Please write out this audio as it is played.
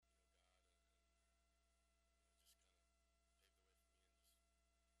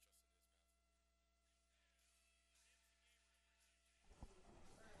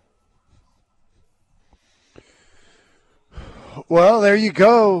Well, there you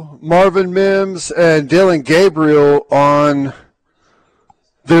go. Marvin Mims and Dillon Gabriel on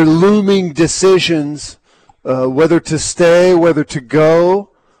their looming decisions, whether to stay, whether to go.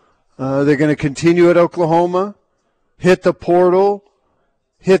 They're going to continue at Oklahoma, hit the portal,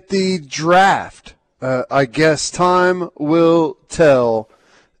 hit the draft. I guess time will tell.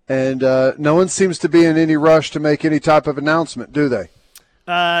 And no one seems to be in any rush to make any type of announcement, do they?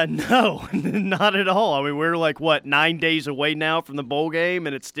 No, not at all. I mean, we're 9 days away now from the bowl game,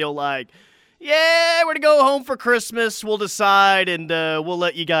 and it's still we're going to go home for Christmas. We'll decide, and we'll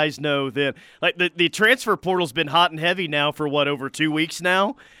let you guys know then. The transfer portal's been hot and heavy now for, over 2 weeks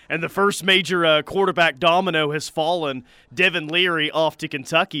now, and the first major quarterback domino has fallen, Devin Leary off to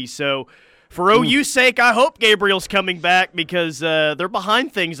Kentucky. So for OU's sake, I hope Gabriel's coming back because they're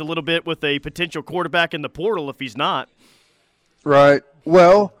behind things a little bit with a potential quarterback in the portal if he's not. Right.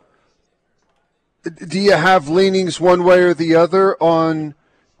 Well, do you have leanings one way or the other on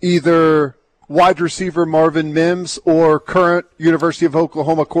either wide receiver Marvin Mims or current University of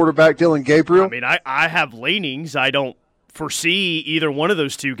Oklahoma quarterback Dillon Gabriel? I mean, I have leanings. I don't foresee either one of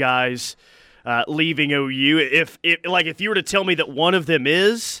those two guys leaving OU. If you were to tell me that one of them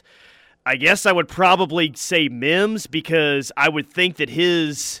is, I guess I would probably say Mims because I would think that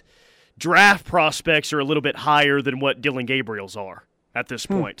his draft prospects are a little bit higher than what Dillon Gabriel's are at this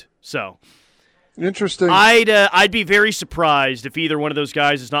point. So interesting. I'd be very surprised if either one of those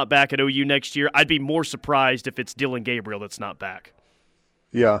guys is not back at OU next year. I'd be more surprised if it's Dillon Gabriel that's not back.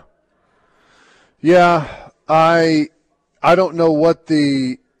 Yeah. I don't know what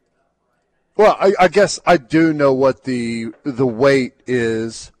the – well, I guess I do know what the weight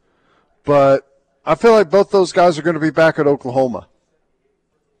is, but I feel like both those guys are going to be back at Oklahoma.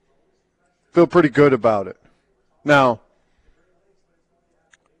 Feel pretty good about it. Now,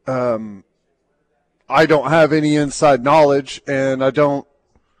 I don't have any inside knowledge, and I don't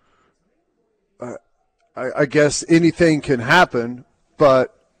I guess anything can happen,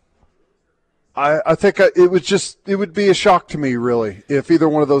 but I think it would be a shock to me, really, if either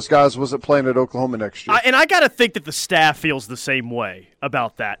one of those guys wasn't playing at Oklahoma next year. And I got to think that the staff feels the same way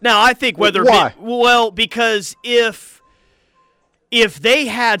about that. Now, I think whether why? Because if they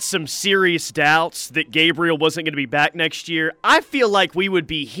had some serious doubts that Gabriel wasn't going to be back next year, I feel like we would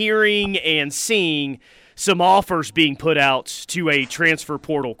be hearing and seeing some offers being put out to a transfer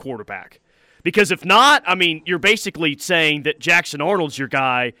portal quarterback. Because if not, I mean, you're basically saying that Jackson Arnold's your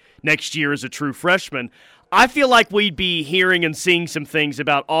guy next year as a true freshman. I feel like we'd be hearing and seeing some things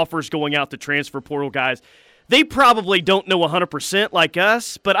about offers going out to transfer portal guys. They probably don't know 100% like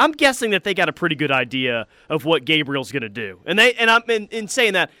us, but I'm guessing that they got a pretty good idea of what Gabriel's going to do. And I'm in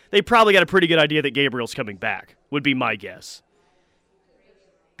saying that, they probably got a pretty good idea that Gabriel's coming back, would be my guess.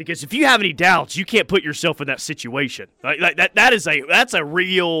 Because if you have any doubts, you can't put yourself in that situation. That's a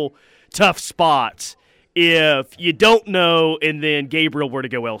real tough spot if you don't know and then Gabriel were to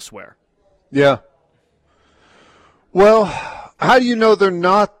go elsewhere. Yeah. Well, how do you know they're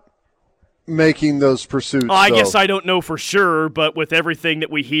not making those pursuits? I guess I don't know for sure, but with everything that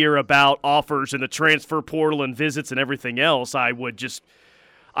we hear about offers and the transfer portal and visits and everything else, I would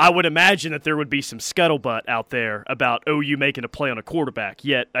imagine that there would be some scuttlebutt out there about OU making a play on a quarterback,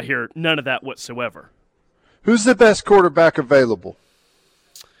 yet I hear none of that whatsoever. Who's the best quarterback available?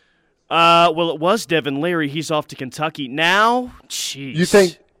 Well, it was Devin Leary. He's off to Kentucky now.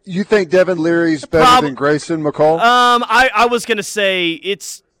 Jeez. You think Devin Leary's better than Grayson McCall? I was going to say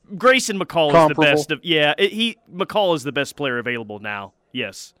it's Grayson McCall is the best. McCall is the best player available now.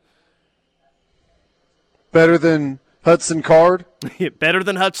 Yes. Better than Hudson Card? Better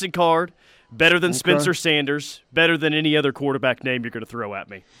than Hudson Card. Better than Spencer Sanders. Better than any other quarterback name you're going to throw at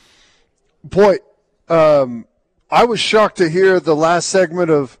me. Boy, I was shocked to hear the last segment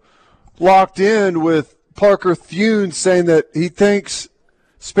of Locked In with Parker Thune saying that he thinks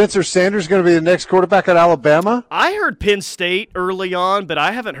Spencer Sanders is going to be the next quarterback at Alabama. I heard Penn State early on, but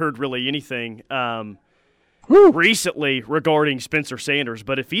I haven't heard really anything recently regarding Spencer Sanders.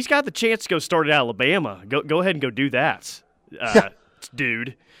 But if he's got the chance to go start at Alabama, go ahead and go do that,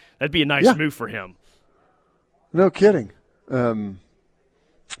 dude. That'd be a nice move for him. No kidding.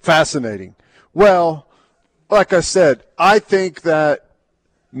 Fascinating. Well, like I said, I think that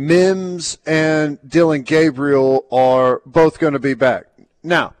Mims and Dillon Gabriel are both going to be back.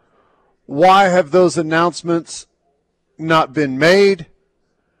 Now, why have those announcements not been made?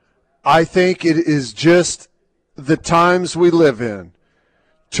 I think it is just the times we live in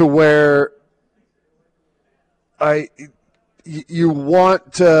to where you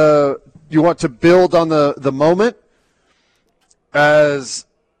want to build on the moment as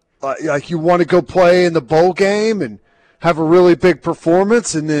like you want to go play in the bowl game and have a really big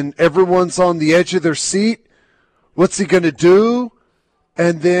performance, and then everyone's on the edge of their seat. What's he going to do?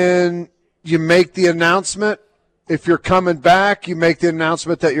 And then you make the announcement. If you're coming back, you make the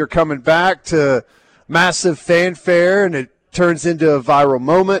announcement that you're coming back to massive fanfare, and it turns into a viral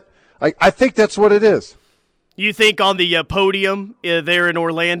moment. I think that's what it is. You think on the podium there in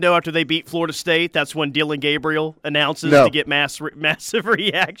Orlando after they beat Florida State, that's when Dillon Gabriel announces to get massive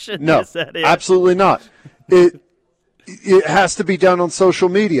reaction? No, Is that it? Absolutely not. It has to be done on social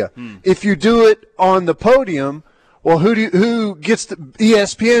media. If you do it on the podium, well, who gets to,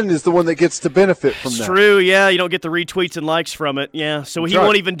 ESPN is the one that gets to benefit from that. It's true, yeah. You don't get the retweets and likes from it, yeah. So That's he right.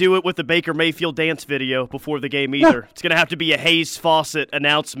 won't even do it with the Baker Mayfield dance video before the game either. No. It's going to have to be a Hayes Fawcett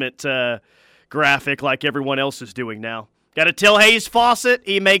announcement graphic like everyone else is doing now. Got to tell Hayes Fawcett,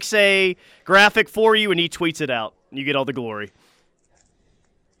 he makes a graphic for you and he tweets it out. You get all the glory.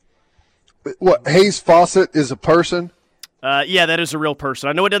 What, Hayes Fawcett is a person? Yeah, that is a real person.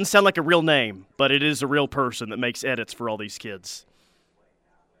 I know it doesn't sound like a real name, but it is a real person that makes edits for all these kids.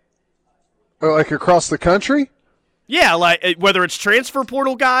 Like across the country? Yeah, like whether it's transfer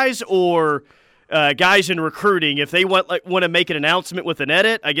portal guys or guys in recruiting, if they want to make an announcement with an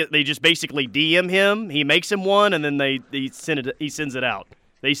edit, they just basically DM him. He makes him one, and then he sends it out.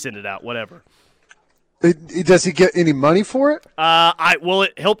 They send it out, whatever. Does he get any money for it? Well,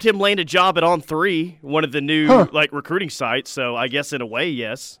 it helped him land a job at On3, one of the new recruiting sites. So I guess in a way,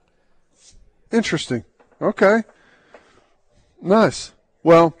 yes. Interesting. Okay. Nice.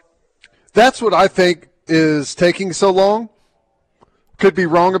 Well, that's what I think is taking so long. Could be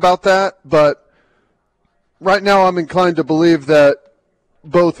wrong about that, but right now I'm inclined to believe that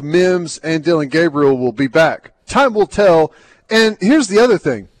both Mims and Dillon Gabriel will be back. Time will tell. And here's the other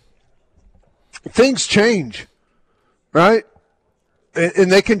thing. Things change, right?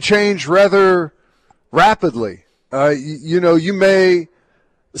 And they can change rather rapidly.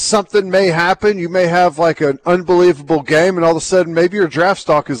 Something may happen. You may have like an unbelievable game, and all of a sudden maybe your draft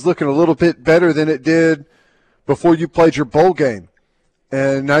stock is looking a little bit better than it did before you played your bowl game.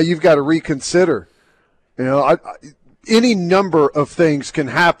 And now you've got to reconsider. Any number of things can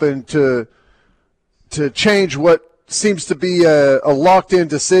happen to change what seems to be a locked-in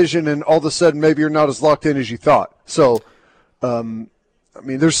decision, and all of a sudden maybe you're not as locked in as you thought. So,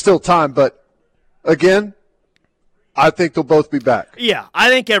 there's still time, but again, I think they'll both be back. Yeah, I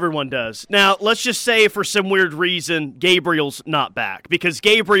think everyone does. Now, let's just say for some weird reason Gabriel's not back, because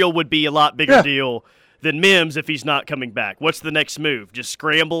Gabriel would be a lot bigger deal than Mims if he's not coming back. What's the next move? Just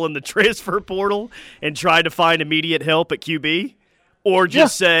scramble in the transfer portal and try to find immediate help at QB? Or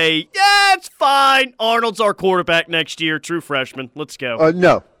just say, it's fine. Arnold's our quarterback next year, true freshman. Let's go.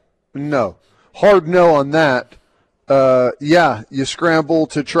 No. Hard no on that. You scramble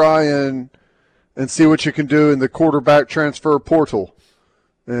to try and see what you can do in the quarterback transfer portal.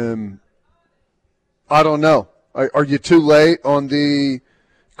 I don't know. Are you too late on the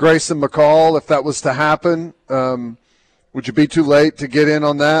Grayson McCall if that was to happen? Would you be too late to get in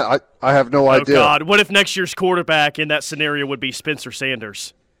on that? I have no idea. Oh, God. What if next year's quarterback in that scenario would be Spencer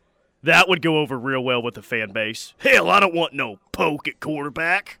Sanders? That would go over real well with the fan base. Hell, I don't want no poke at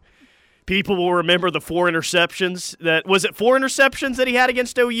quarterback. People will remember the 4 interceptions. Was it 4 interceptions that he had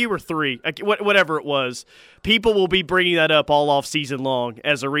against OU or 3? Whatever it was. People will be bringing that up all off season long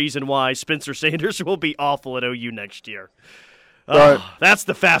as a reason why Spencer Sanders will be awful at OU next year. Right. That's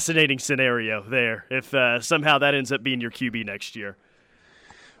the fascinating scenario there, if somehow that ends up being your QB next year.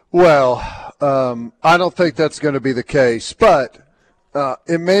 Well, I don't think that's going to be the case, but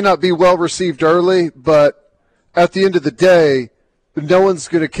it may not be well received early, but at the end of the day, no one's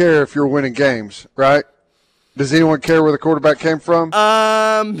going to care if you're winning games, right? Does anyone care where the quarterback came from?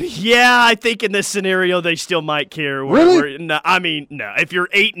 Yeah, I think in this scenario they still might care. Really? No. If you're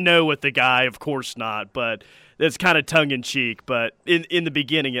 8-0 with the guy, of course not, but it's kind of tongue-in-cheek, but in the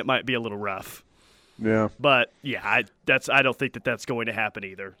beginning it might be a little rough. Yeah. But, yeah, I don't think that's going to happen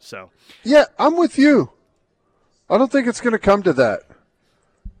either. So. Yeah, I'm with you. I don't think it's going to come to that,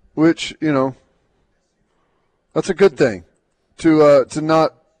 which, that's a good thing to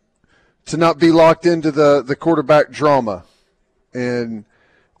not be locked into the quarterback drama and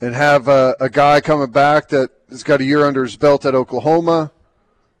have a guy coming back that has got a year under his belt at Oklahoma.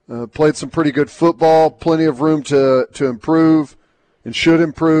 Played some pretty good football, plenty of room to improve and should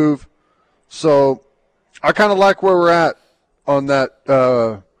improve. So I kind of like where we're at on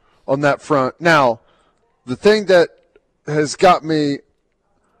that front. Now, the thing that has got me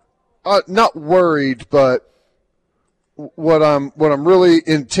not worried, but what I'm really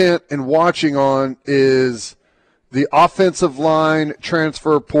intent and watching on is the offensive line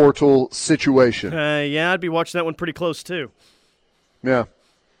transfer portal situation. Yeah, I'd be watching that one pretty close too. Yeah.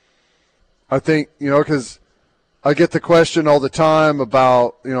 I think, because I get the question all the time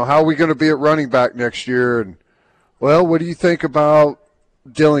about, how are we going to be at running back next year? And, well, what do you think about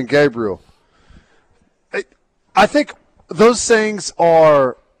Dillon Gabriel? I think those things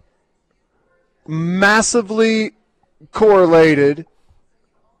are massively correlated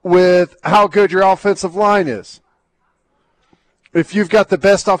with how good your offensive line is. If you've got the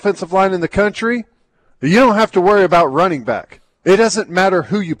best offensive line in the country, you don't have to worry about running back. It doesn't matter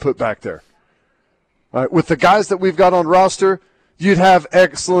who you put back there. All right, with the guys that we've got on roster, you'd have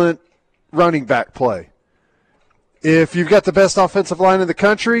excellent running back play. If you've got the best offensive line in the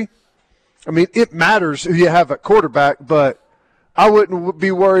country, it matters who you have at quarterback, but I wouldn't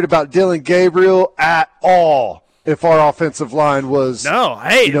be worried about Dillon Gabriel at all if our offensive line was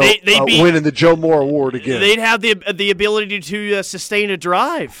they'd be winning the Joe Moore Award again. They'd have the ability to sustain a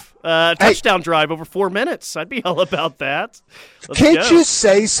drive, touchdown drive over 4 minutes. I'd be all about that. Can't you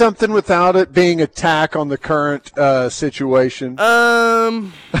say something without it being attack on the current situation?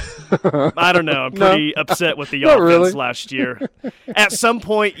 I don't know. I'm pretty upset with the offense last year. At some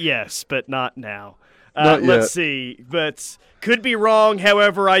point, yes, but not now. Let's see. But could be wrong.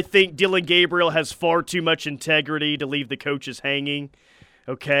 However, I think Dillon Gabriel has far too much integrity to leave the coaches hanging.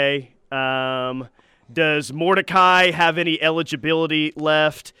 Okay. Does Mordecai have any eligibility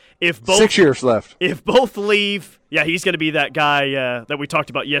left? 6 years left. If both leave, he's going to be that guy that we talked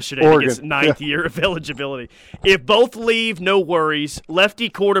about yesterday. Oregon. That gets ninth year of eligibility. If both leave, no worries. Lefty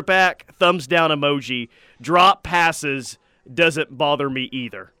quarterback, thumbs down emoji. Drop passes, doesn't bother me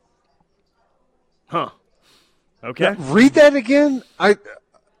either. Huh. Okay. Read that again.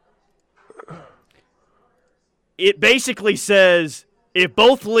 It basically says, if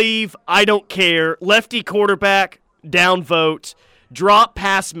both leave, I don't care. Lefty quarterback, downvote. Drop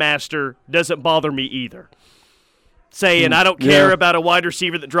pass master, doesn't bother me either. Saying, I don't care about a wide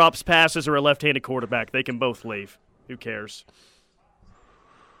receiver that drops passes or a left-handed quarterback. They can both leave. Who cares?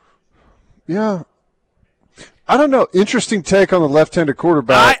 Yeah. I don't know. Interesting take on the left-handed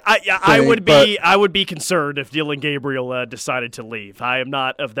quarterback. I would be concerned if Dillon Gabriel decided to leave. I am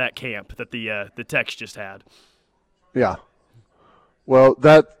not of that camp that the text just had. Yeah. Well,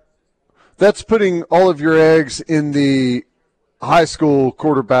 that's putting all of your eggs in the high school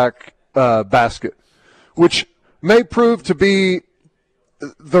quarterback basket, which may prove to be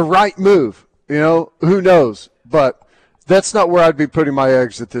the right move. Who knows? But that's not where I'd be putting my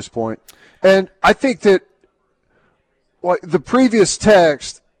eggs at this point. And I think that the previous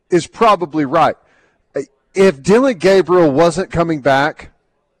text is probably right. If Dillon Gabriel wasn't coming back,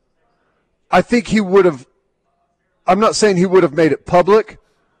 I think he would have – I'm not saying he would have made it public,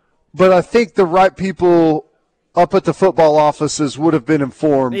 but I think the right people up at the football offices would have been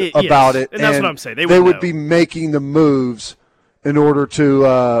informed about it. And that's what I'm saying. They would be making the moves in order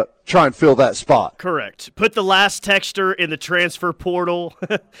to try and fill that spot. Correct. Put the last texter in the transfer portal.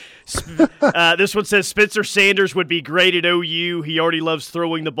 This one says Spencer Sanders would be great at OU. He already loves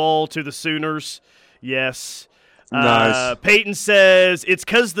throwing the ball to the Sooners. Yes. Nice. Peyton says it's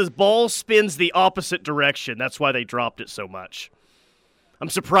because the ball spins the opposite direction. That's why they dropped it so much. I'm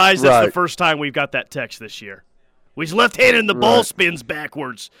surprised that's the first time we've got that text this year. He's left-handed and the ball spins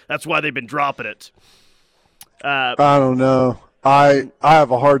backwards. That's why they've been dropping it. I don't know. I have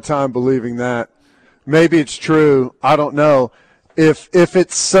a hard time believing that. Maybe it's true. I don't know. If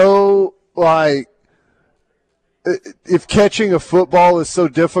it's so, if catching a football is so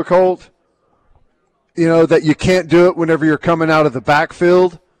difficult, that you can't do it whenever you're coming out of the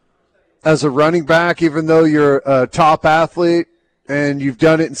backfield as a running back, even though you're a top athlete and you've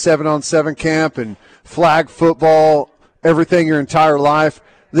done it in 7-on-7 camp and flag football, everything your entire life,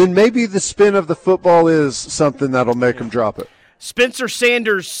 then maybe the spin of the football is something that'll make them drop it. Spencer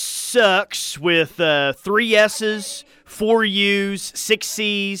Sanders sucks with 3 S's, 4 U's, 6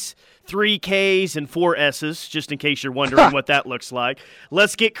 C's, 3 K's, and 4 S's, just in case you're wondering what that looks like.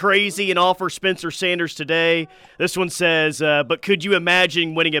 Let's get crazy and offer Spencer Sanders today. This one says, but could you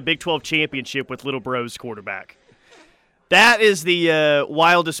imagine winning a Big 12 championship with Little Bro's quarterback? That is the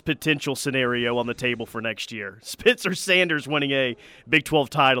wildest potential scenario on the table for next year. Spencer Sanders winning a Big 12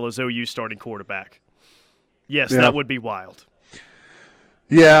 title as OU starting quarterback. Yes, that would be wild.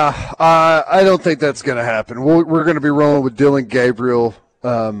 Yeah, I don't think that's going to happen. We're going to be rolling with Dillon Gabriel.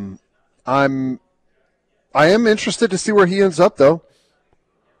 I am interested to see where he ends up, though.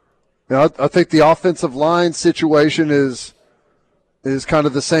 I think the offensive line situation is kind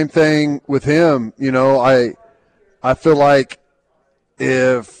of the same thing with him. I feel like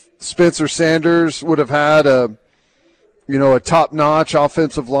if Spencer Sanders would have had a a top-notch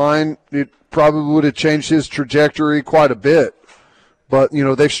offensive line, it probably would have changed his trajectory quite a bit. But,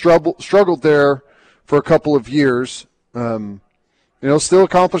 they've struggled there for a couple of years. Still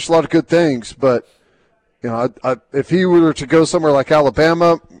accomplished a lot of good things. But, if he were to go somewhere like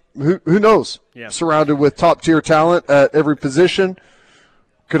Alabama, who knows? Yeah. Surrounded with top-tier talent at every position,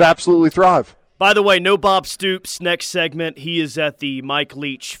 could absolutely thrive. By the way, no Bob Stoops next segment. He is at the Mike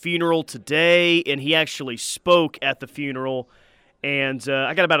Leach funeral today, and he actually spoke at the funeral. And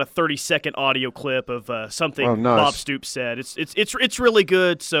I got about a 30-second audio clip of something nice. Bob Stoops said. It's really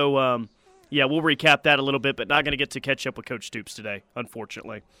good. So we'll recap that a little bit, but not going to get to catch up with Coach Stoops today,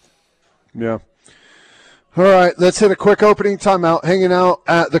 unfortunately. Yeah. All right, let's hit a quick opening timeout. Hanging out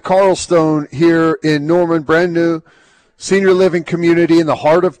at the Carlstone here in Norman, brand new senior living community in the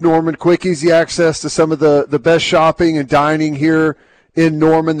heart of Norman. Quick, easy access to some of the best shopping and dining here in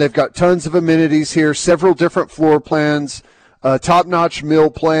Norman. They've got tons of amenities here, several different floor plans, top-notch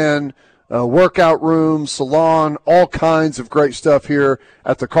meal plan, workout room, salon, all kinds of great stuff here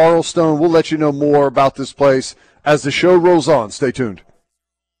at the Carlstone. We'll let you know more about this place as the show rolls on. Stay tuned.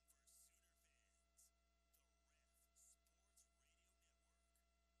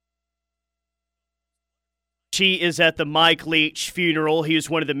 She is at the Mike Leach funeral. He was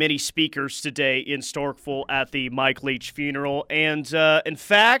one of the many speakers today in Starkville at the Mike Leach funeral. And, in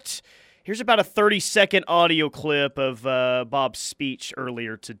fact, here's about a 30-second audio clip of Bob's speech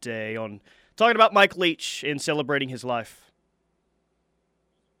earlier today on talking about Mike Leach and celebrating his life.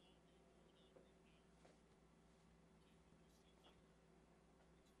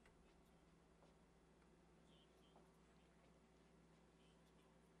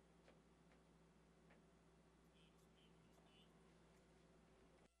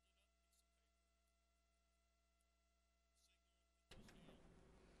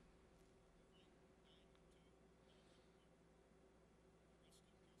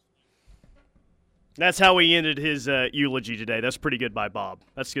 That's how he ended his eulogy today. That's pretty good by Bob.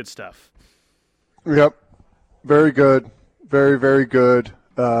 That's good stuff. Yep. Very good. Very, very good.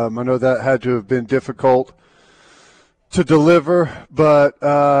 I know that had to have been difficult to deliver, but,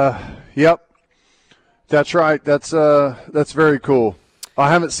 yep. That's right. That's very cool. I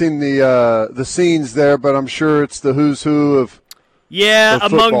haven't seen the scenes there, but I'm sure it's the who's who of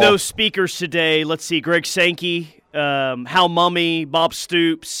among those speakers today, let's see, Greg Sankey, Hal Mummy, Bob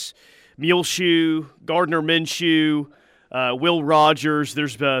Stoops, Muleshoe, Gardner Minshew, Will Rogers.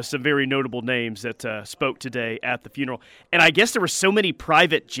 There's some very notable names that spoke today at the funeral. And I guess there were so many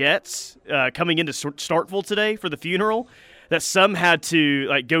private jets coming into Starkville today for the funeral that some had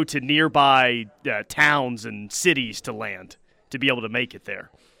to go to nearby towns and cities to land to be able to make it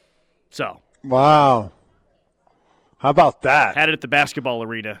there. So, wow. How about that? Had it at the basketball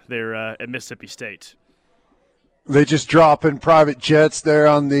arena there at Mississippi State. They just drop in private jets there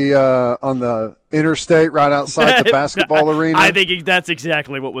on the interstate right outside the basketball arena. I think that's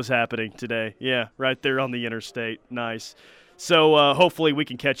exactly what was happening today. Yeah, right there on the interstate. Nice. So hopefully we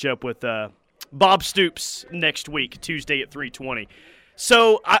can catch up with Bob Stoops next week, Tuesday at 3:20.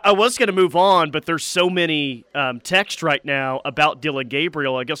 So I was going to move on, but there's so many texts right now about Dillon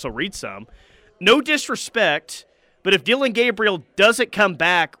Gabriel. I guess I'll read some. No disrespect, but if Dillon Gabriel doesn't come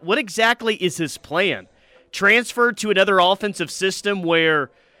back, what exactly is his plan? Transferred to another offensive system where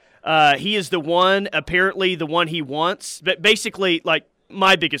he is apparently the one he wants. But basically,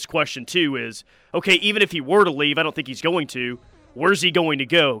 my biggest question, too, is, okay, even if he were to leave, I don't think he's going to, where's he going to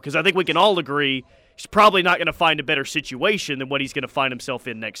go? Because I think we can all agree he's probably not going to find a better situation than what he's going to find himself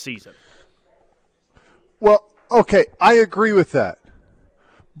in next season. Well, okay, I agree with that.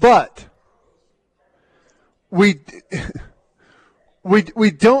 But we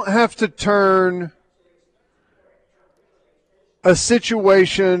don't have to turn a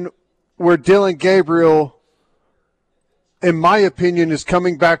situation where Dillon Gabriel, in my opinion, is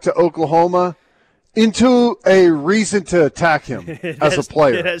coming back to Oklahoma into a reason to attack him as a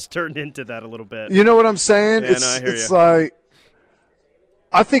player. It has turned into that a little bit. You know what I'm saying? Yeah, I hear it's you. like,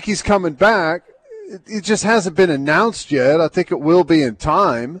 I think he's coming back. It just hasn't been announced yet. I think it will be in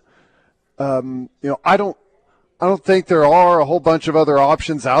time. I don't think there are a whole bunch of other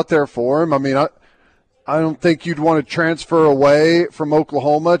options out there for him. I mean, I don't think you'd want to transfer away from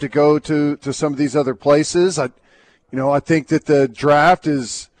Oklahoma to go to some of these other places. I think that the draft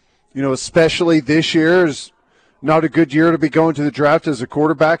is, especially this year, is not a good year to be going to the draft as a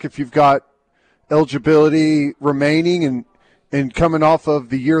quarterback if you've got eligibility remaining and coming off of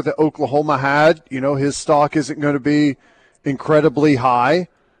the year that Oklahoma had. His stock isn't going to be incredibly high.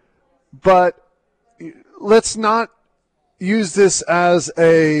 But let's not use this as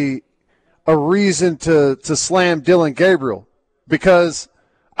a a reason to slam Dillon Gabriel because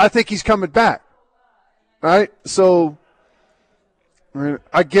I think he's coming back. Right? So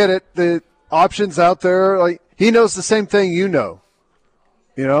I get it. The options out there, like he knows the same thing you know.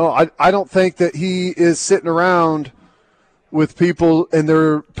 You know, I don't think that he is sitting around with people and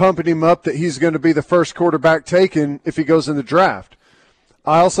they're pumping him up that he's going to be the first quarterback taken if he goes in the draft.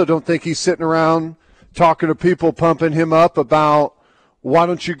 I also don't think he's sitting around talking to people pumping him up about why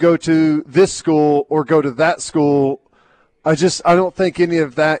don't you go to this school or go to that school. I don't think any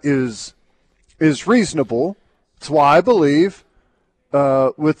of that is reasonable. That's why I believe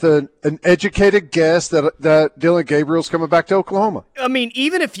with an educated guess that Dillon Gabriel's coming back to Oklahoma. I mean,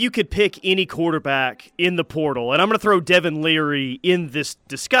 even if you could pick any quarterback in the portal, and I'm going to throw Devin Leary in this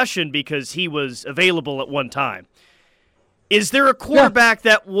discussion because he was available at one time. Is there a quarterback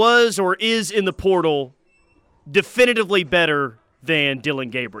that was or is in the portal definitively better than Dillon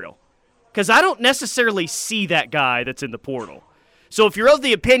Gabriel? Because I don't necessarily see that guy that's in the portal. So if you're of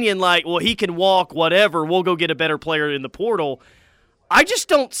the opinion like, well, he can walk, whatever, we'll go get a better player in the portal, I just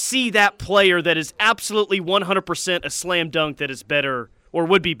don't see that player that is absolutely 100% a slam dunk that is better or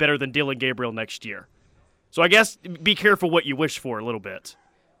would be better than Dillon Gabriel next year. So I guess be careful what you wish for a little bit.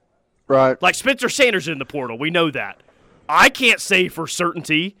 Right. Like Spencer Sanders in the portal, we know that. I can't say for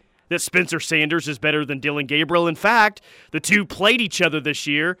certainty that Spencer Sanders is better than Dillon Gabriel. In fact, the two played each other this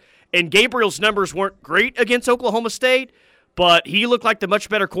year, and Gabriel's numbers weren't great against Oklahoma State, but he looked like the much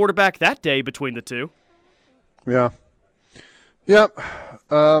better quarterback that day between the two. Yeah. Yep.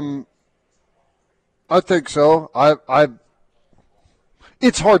 I think so.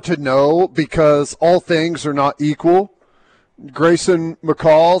 It's hard to know because all things are not equal. Grayson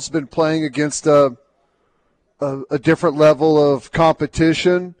McCall's been playing against a different level of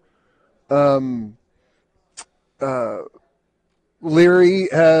competition. Leary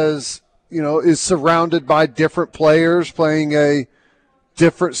is surrounded by different players playing a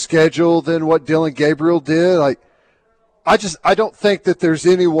different schedule than what Dillon Gabriel did. I don't think that there's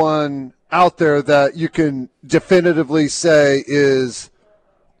anyone out there that you can definitively say is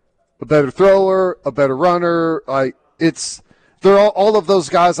a better thrower, a better runner. All of those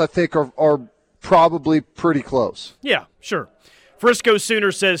guys I think are probably pretty close. Yeah, sure. Frisco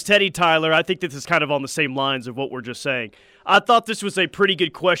Sooner says, Teddy Tyler, I think this is kind of on the same lines of what we're just saying. I thought this was a pretty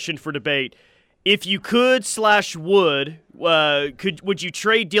good question for debate. If you would you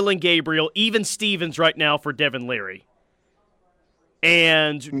trade Dillon Gabriel, even Stevens right now, for Devin Leary?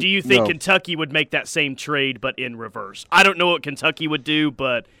 And do you think Kentucky would make that same trade but in reverse? I don't know what Kentucky would do,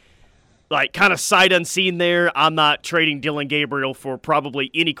 but kind of sight unseen there, I'm not trading Dillon Gabriel for probably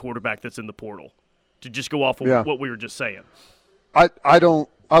any quarterback that's in the portal, to just go off of what we were just saying. I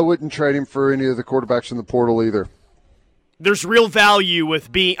wouldn't trade him for any of the quarterbacks in the portal either. There's real value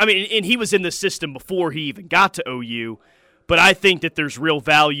with being – and he was in the system before he even got to OU, but I think that there's real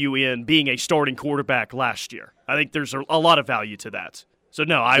value in being a starting quarterback last year. I think there's a lot of value to that. So,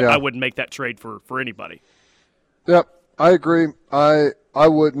 no, I wouldn't make that trade for anybody. Yep, I agree. I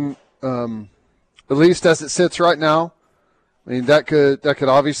wouldn't, at least as it sits right now. I mean, that could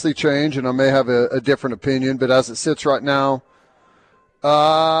obviously change, and I may have a different opinion, but as it sits right now,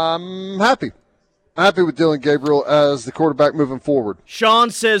 I'm happy. Happy with Dillon Gabriel as the quarterback moving forward. Sean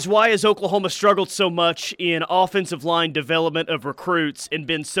says, why has Oklahoma struggled so much in offensive line development of recruits and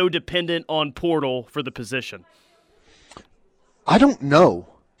been so dependent on portal for the position? I don't know.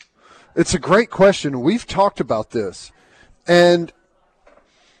 It's a great question. We've talked about this. And,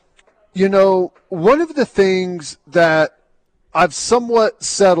 one of the things that I've somewhat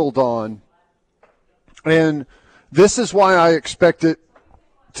settled on, and this is why I expect it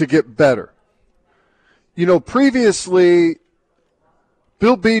to get better. Previously,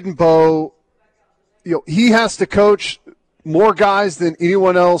 Bill Bedenbaugh, he has to coach more guys than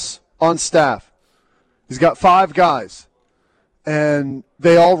anyone else on staff. He's got 5 guys, and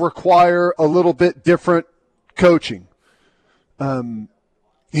they all require a little bit different coaching.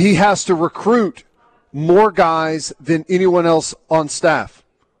 He has to recruit more guys than anyone else on staff,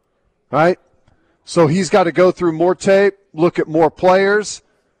 right? So he's got to go through more tape, look at more players,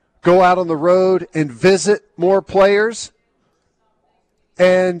 go out on the road and visit more players.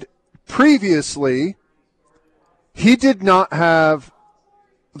 And previously, he did not have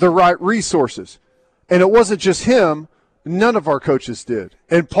the right resources. And it wasn't just him. None of our coaches did.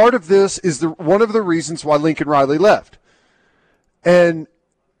 And part of this is one of the reasons why Lincoln Riley left. And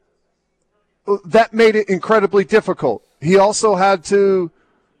that made it incredibly difficult. He also had to,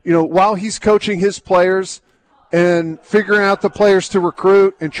 while he's coaching his players and figuring out the players to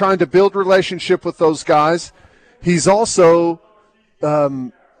recruit and trying to build relationship with those guys, he's also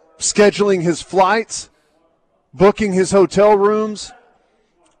scheduling his flights, booking his hotel rooms,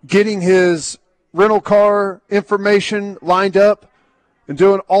 getting his rental car information lined up, and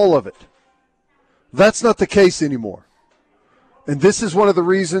doing all of it. That's not the case anymore. And this is one of the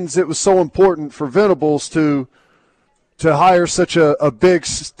reasons it was so important for Venables to hire such a big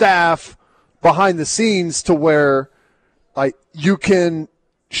staff behind the scenes to where you can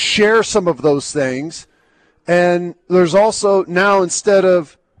share some of those things. And there's also now, instead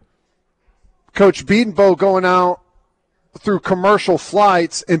of Coach Biedenbow going out through commercial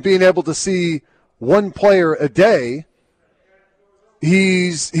flights and being able to see one player a day,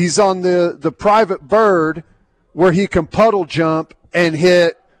 he's on the private bird where he can puddle jump and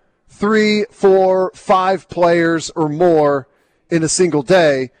hit 3, 4, 5 players or more in a single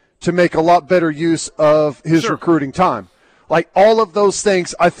day to make a lot better use of his recruiting time. Like, all of those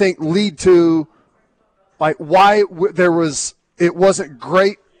things, I think, lead to why it wasn't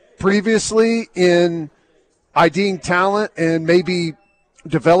great previously in IDing talent and maybe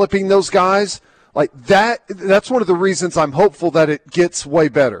developing those guys. Like that's one of the reasons I'm hopeful that it gets way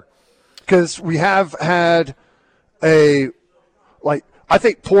better, because we have had I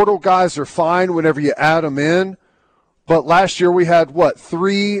think portal guys are fine whenever you add them in, but last year we had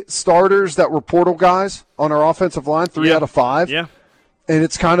 3 starters that were portal guys on our offensive line, 3 out of 5. Yeah. And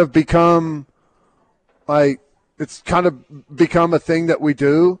it's kind of become a thing that we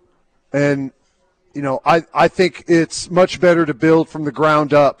do. And, I think it's much better to build from the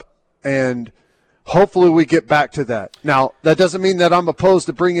ground up, and hopefully we get back to that. Now, that doesn't mean that I'm opposed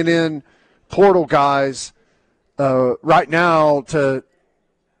to bringing in portal guys right now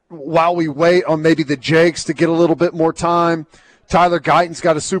while we wait on maybe the Jakes to get a little bit more time. Tyler Guyton's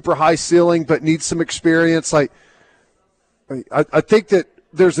got a super high ceiling but needs some experience. I think that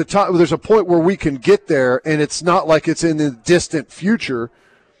there's a point where we can get there, and it's not like it's in the distant future.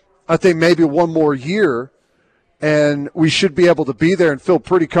 I think maybe one more year, and we should be able to be there and feel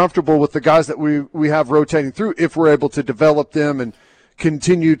pretty comfortable with the guys that we have rotating through if we're able to develop them and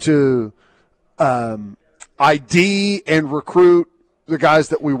continue to ID and recruit the guys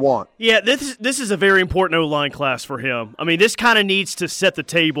that we want. Yeah, this is a very important O-line class for him. I mean, this kind of needs to set the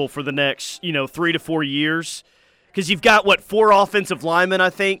table for the next 3 to 4 years, because you've got 4 offensive linemen, I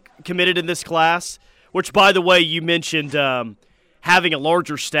think, committed in this class, which, by the way, you mentioned having a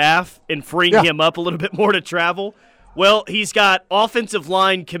larger staff and freeing him up a little bit more to travel. Well, he's got offensive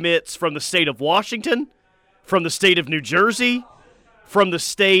line commits from the state of Washington, from the state of New Jersey, from the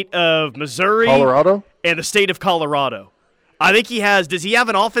state of Missouri, Colorado, and the state of Colorado. I think does he have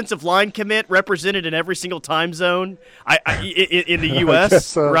an offensive line commit represented in every single time zone in the U.S., I guess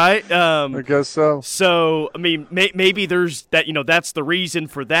so. right? I guess so. So, I mean, maybe there's that, that's the reason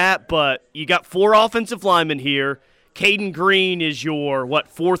for that, but you got 4 offensive linemen here. Caden Green is your,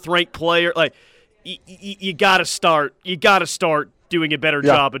 4th-ranked player. Like, you got to start doing a better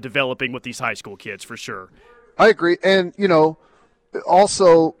job of developing with these high school kids, for sure. I agree. And,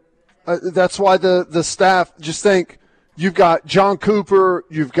 also that's why the staff, just think, you've got John Cooper,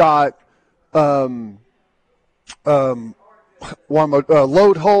 you've got Lode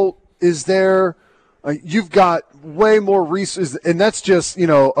Holt is there. You've got way more resources, and that's just,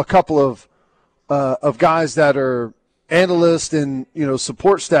 a couple of guys that are analysts and,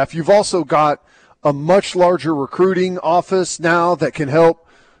 support staff. You've also got a much larger recruiting office now that can help,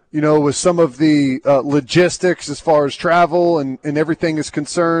 with some of the logistics as far as travel and everything is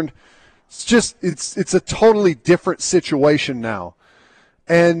concerned. It's a totally different situation now.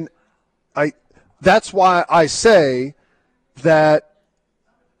 And that's why I say that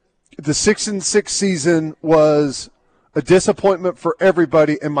the 6-6 season was a disappointment for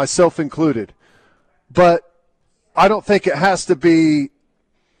everybody, and myself included. But I don't think it has to be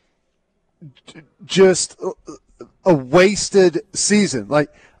just a wasted season. Like,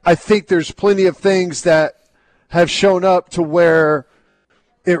 I think there's plenty of things that have shown up to where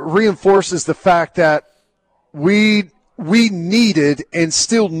it reinforces the fact that we needed and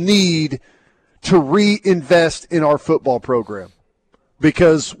still need to reinvest in our football program,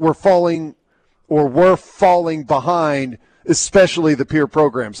 because we're falling behind, especially the peer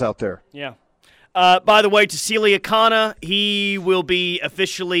programs out there. Yeah. By the way, Tassili Akana, he will be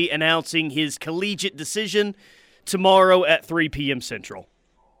officially announcing his collegiate decision tomorrow at 3 p.m. Central.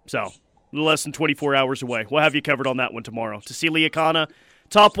 So, less than 24 hours away. We'll have you covered on that one tomorrow. Tassili Akana,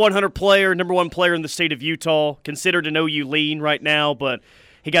 top 100 player, number 1 player in the state of Utah, considered an OU lean right now, but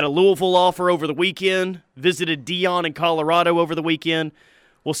he got a Louisville offer over the weekend, visited Dion in Colorado over the weekend.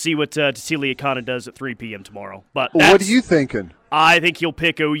 We'll see what Tassili Akana does at 3 p.m. tomorrow. But what are you thinking? I think he'll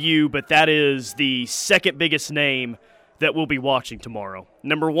pick OU, but that is the second biggest name that we'll be watching tomorrow.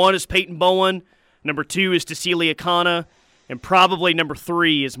 Number 1 is Peyton Bowen. Number 2 is Tassili Akana. And probably number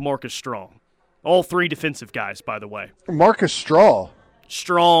 3 is Marcus Strong. All 3 defensive guys, by the way. Marcus Strong.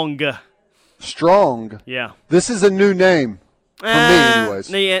 Strong. Yeah. This is a new name for me, anyways.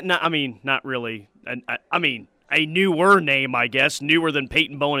 Yeah, not really. I mean, a newer name, I guess. Newer than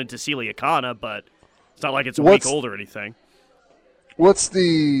Peyton Bowen and Tassili Akana, but it's not like it's a week old or anything. What's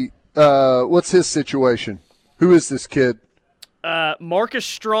his situation? Who is this kid? Marcus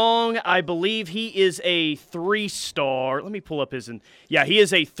Strong, I believe he is a 3-star. Let me pull up his. He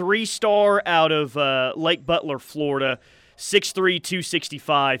is a 3-star out of Lake Butler, Florida. 6'3",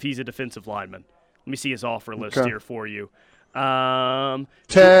 265. He's a defensive lineman. Let me see his offer list here for you. Georgia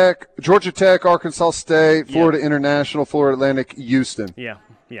Tech, Arkansas State, Florida International, Florida Atlantic, Houston. Yeah.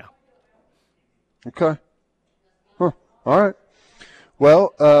 Okay. Huh. All right.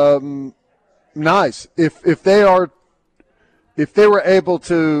 Well, nice. If they were able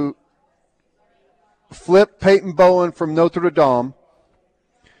to flip Peyton Bowen from Notre Dame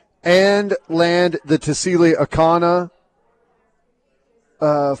and land the Tassili Akana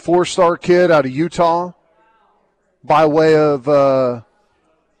 4-star kid out of Utah by way of,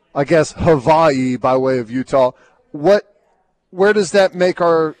 Hawaii by way of Utah, where does that make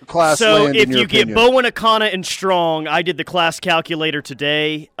our class land, in your opinion? So if you get Bowen, Akana, and Strong, I did the class calculator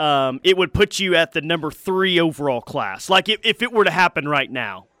today, it would put you at the number 3 overall class, like if it were to happen right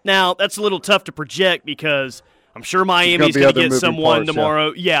now. Now, that's a little tough to project because I'm sure Miami's going to get someone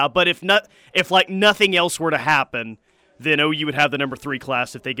tomorrow. Yeah, but if nothing else were to happen, then OU would have the number 3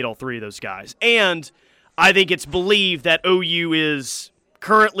 class if they get all 3 of those guys. And I think it's believed that OU is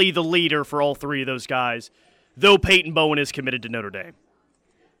currently the leader for all 3 of those guys, though Peyton Bowen is committed to Notre Dame.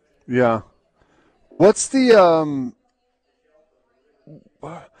 Yeah. What's the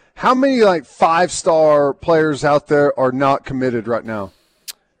how many 5-star players out there are not committed right now?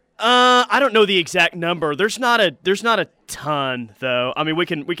 I don't know the exact number. There's not a ton though. I mean, we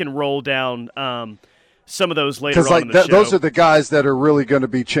can roll down some of those later on in the show. Those are the guys that are really going to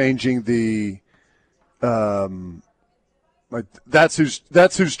be changing the that's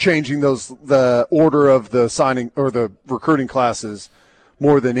who's changing the order of the signing or the recruiting classes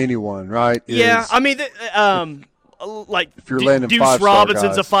more than anyone, right? Yeah, I mean, if you're landing Deuce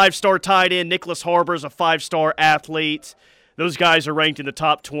Robinson's a 5-star tight end. Nicholas Harbor's a 5-star athlete. Those guys are ranked in the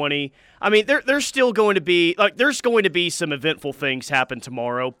top 20. I mean, there's still going to be there's going to be some eventful things happen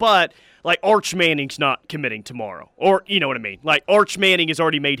tomorrow, but Arch Manning's not committing tomorrow, or you know what I mean. Arch Manning has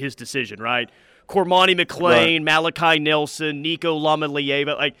already made his decision, right? Cormani McClain, right. Malachi Nelson, Nico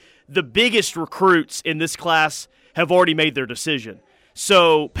Lamalieva, the biggest recruits in this class have already made their decision.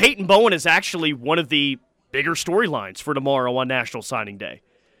 So Peyton Bowen is actually one of the bigger storylines for tomorrow on National Signing Day.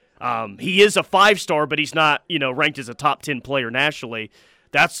 He is a 5-star, but he's not, ranked as a top 10 player nationally.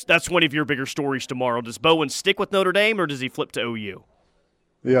 That's one of your bigger stories tomorrow. Does Bowen stick with Notre Dame or does he flip to OU?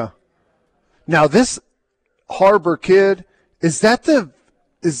 Yeah. Now this Harbor kid, is that the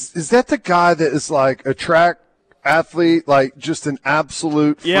guy that is a track athlete, just an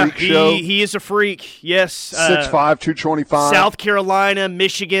absolute freak show? He is a freak, yes. 6'5", 225. South Carolina,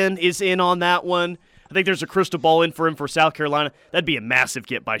 Michigan is in on that one. I think there's a crystal ball in for him for South Carolina. That'd be a massive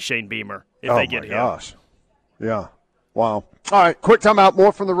get by Shane Beamer if they get him. Oh, my gosh. Yeah. Wow. All right, quick timeout.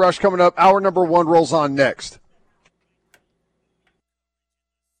 More from The Rush coming up. Hour number 1 rolls on next.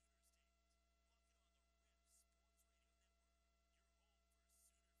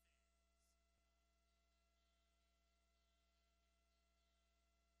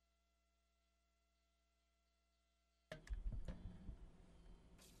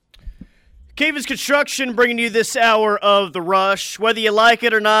 Cavens Construction bringing you this hour of The Rush. Whether you like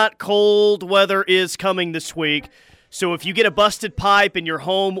it or not, cold weather is coming this week. So if you get a busted pipe in your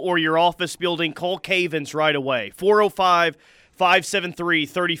home or your office building, call Cavens right away.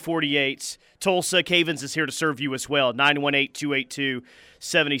 405-573-3048. Tulsa, Cavens is here to serve you as well.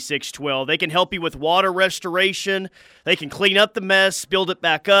 918-282-7612. They can help you with water restoration. They can clean up the mess, build it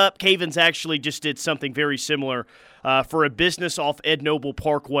back up. Cavens actually just did something very similar for a business off Ed Noble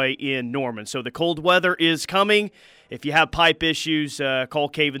Parkway in Norman. So the cold weather is coming. If you have pipe issues, call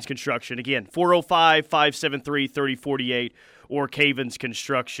Cavens Construction. Again, 405-573-3048 or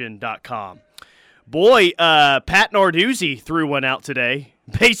cavensconstruction.com. Boy, Pat Narduzzi threw one out today,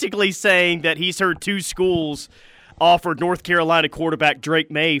 basically saying that he's heard 2 schools offered North Carolina quarterback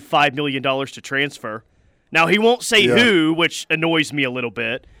Drake May $5 million to transfer. Now, he won't say who, which annoys me a little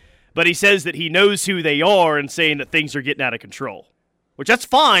bit, but he says that he knows who they are and saying that things are getting out of control, which that's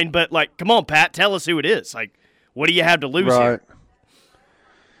fine, but, come on, Pat, tell us who it is. What do you have to lose here?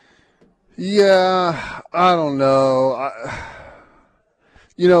 Yeah, I don't know.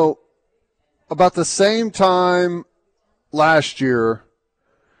 About the same time last year,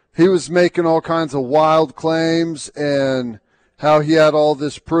 he was making all kinds of wild claims and how he had all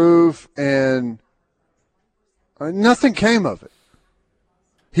this proof, and nothing came of it.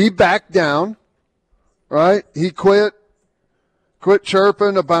 He backed down, right? He quit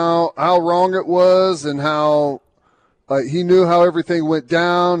chirping about how wrong it was and how he knew how everything went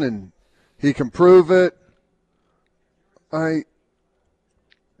down and he can prove it.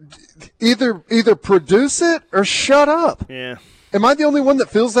 Either produce it or shut up. Yeah. Am I the only one that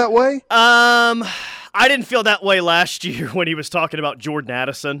feels that way? I didn't feel that way last year when he was talking about Jordan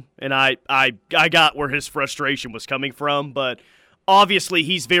Addison, and I got where his frustration was coming from, but obviously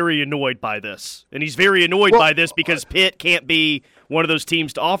he's very annoyed by this. And he's very annoyed by this because Pitt can't be one of those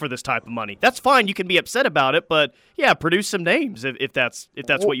teams to offer this type of money. That's fine, you can be upset about it, but yeah, produce some names if that's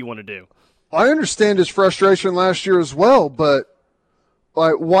what you want to do. I understand his frustration last year as well, but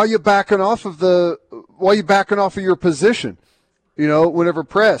why are you backing off of your position? Whenever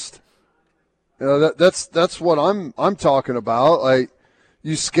pressed. That's what I'm talking about. Like,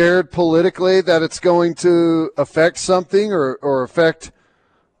 you scared politically that it's going to affect something or affect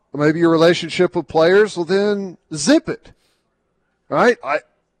maybe your relationship with players? Well, then zip it, right?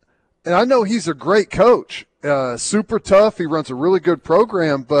 I know he's a great coach, super tough. He runs a really good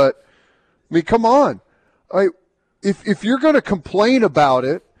program, but I mean, come on. If you're going to complain about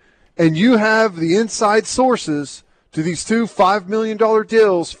it and you have the inside sources to these two $5 million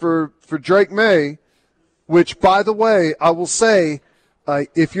deals for Drake May, which, by the way, I will say,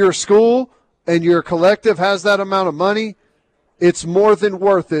 if you're a school and your collective has that amount of money, it's more than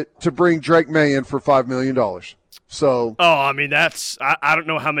worth it to bring Drake May in for $5 million. So, I mean, I don't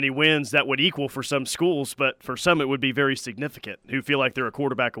know how many wins that would equal for some schools, but for some it would be very significant who feel like they're a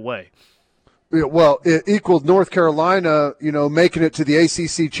quarterback away. Yeah, well, it equaled North Carolina, making it to the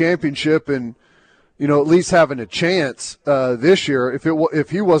ACC championship and, at least having a chance this year. If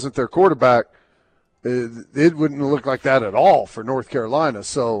he wasn't their quarterback, it wouldn't look like that at all for North Carolina.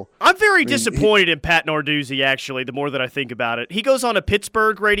 So I'm very disappointed in Pat Narduzzi, actually, the more that I think about it. He goes on a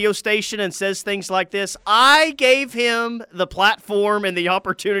Pittsburgh radio station and says things like this. I gave him the platform and the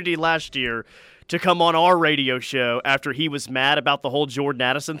opportunity last year to come on our radio show after he was mad about the whole Jordan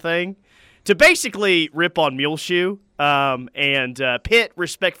Addison thing, to basically rip on Muleshoe, and Pitt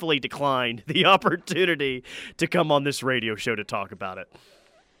respectfully declined the opportunity to come on this radio show to talk about it.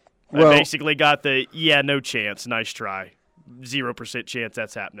 I basically got the, no chance, nice try, 0% chance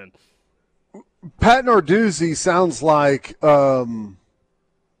that's happening. Pat Narduzzi sounds like Paul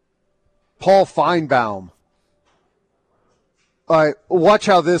Feinbaum. All right, watch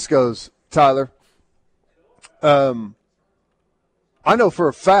how this goes, Tyler. I know for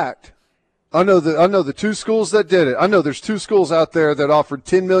a fact, I know the two schools that did it. I know there's two schools out there that offered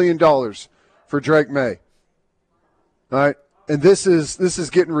 $10 million for Drake May. All right, and this is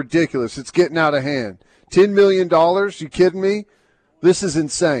getting ridiculous. It's getting out of hand. $10 million? You kidding me? This is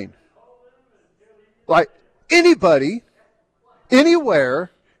insane. Like, anybody,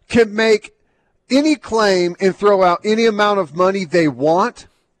 anywhere can make any claim and throw out any amount of money they want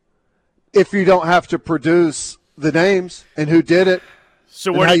if you don't have to produce the names and who did it.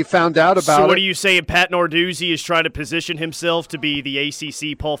 So how you found out about it. So what are you saying? Pat Narduzzi is trying to position himself to be the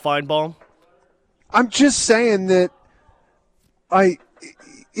ACC Paul Feinbaum? I'm just saying that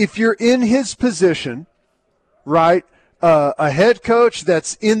if you're in his position, right, a head coach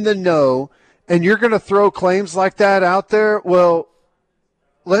that's in the know, and you're going to throw claims like that out there, well,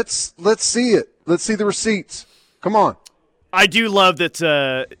 let's see it. Let's see the receipts. Come on. I do love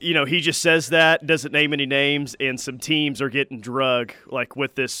that, he just says that, doesn't name any names, and some teams are getting drug, like,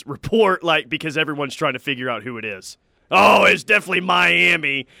 with this report, like, because everyone's trying to figure out who it is. Oh, it's definitely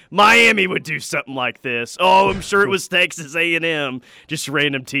Miami. Miami would do something like this. Oh, I'm sure it was Texas A&M. Just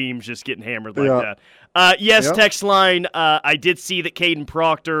random teams just getting hammered like that. Yes, text line, I did see that Caden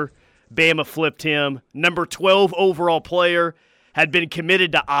Proctor, Bama flipped him. Number 12 overall player. Had been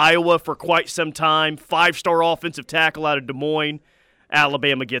committed to Iowa for quite some time. 5-star offensive tackle out of Des Moines.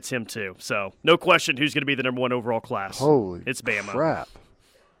 Alabama gets him too. So, no question who's going to be the number 1 overall class. Holy it's Bama. Crap.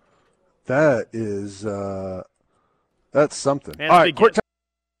 That is that's something. All right, quick time.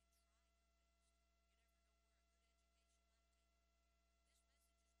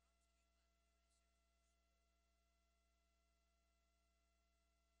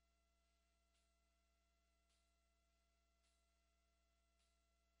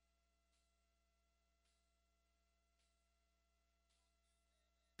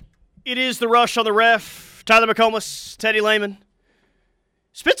 It is the Rush on the Ref. Tyler McComas, Teddy Lehman.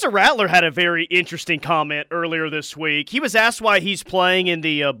 Spencer Rattler had a very interesting comment earlier this week. He was asked why he's playing in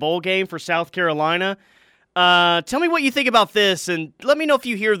the bowl game for South Carolina. Tell me what you think about this, and let me know if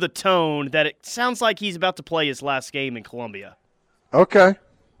you hear the tone that it sounds like he's about to play his last game in Columbia. Okay.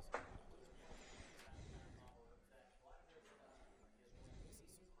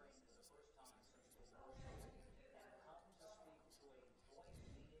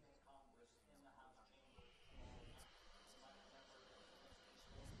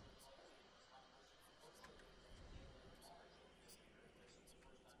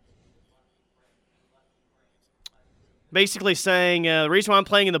 Basically saying the reason why I'm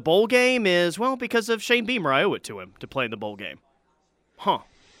playing in the bowl game is, well, because of Shane Beamer. I owe it to him to play in the bowl game. Huh.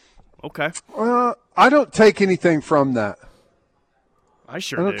 Okay. I don't take anything from that. I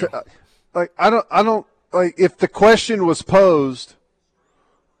sure do. I don't if the question was posed,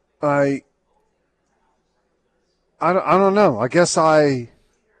 I don't know. I guess I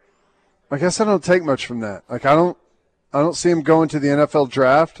don't take much from that. Like I don't see him going to the NFL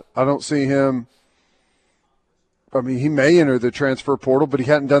draft. I don't see him. I mean, he may enter the transfer portal, but he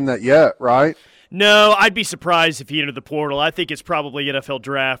hadn't done that yet, right? No, I'd be surprised if he entered the portal. I think it's probably NFL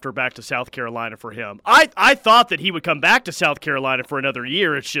draft or back to South Carolina for him. I thought that he would come back to South Carolina for another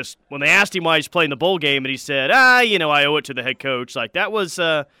year. It's just when they asked him why he's playing the bowl game and he said, I owe it to the head coach. Like that was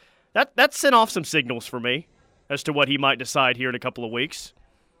that sent off some signals for me as to what he might decide here in a couple of weeks.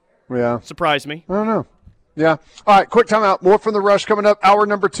 Yeah. Surprised me. I don't know. Yeah. All right, quick timeout. More from The Rush coming up. Hour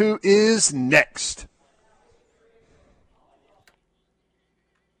number 2 is next.